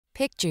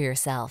Picture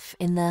yourself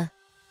in the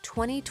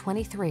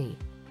 2023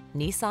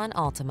 Nissan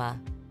Altima.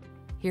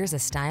 Here's a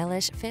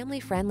stylish,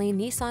 family-friendly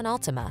Nissan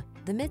Altima,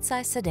 the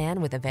midsize sedan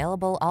with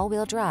available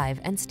all-wheel drive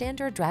and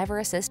standard driver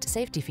assist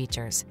safety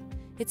features.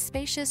 Its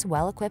spacious,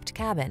 well-equipped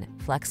cabin,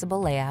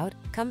 flexible layout,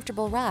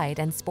 comfortable ride,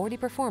 and sporty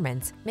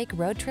performance make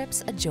road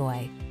trips a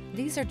joy.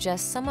 These are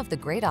just some of the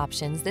great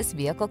options this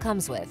vehicle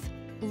comes with: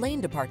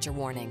 lane departure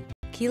warning,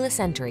 keyless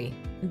entry,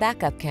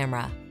 backup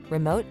camera,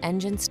 remote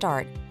engine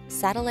start,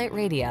 satellite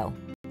radio,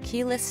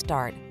 keyless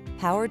start,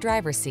 power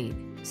driver seat,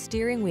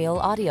 steering wheel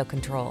audio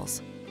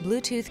controls,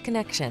 Bluetooth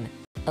connection,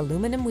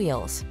 aluminum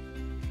wheels.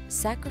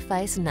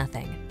 Sacrifice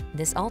nothing.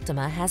 This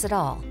Altima has it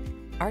all.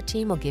 Our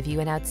team will give you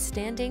an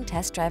outstanding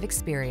test drive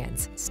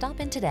experience. Stop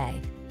in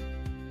today.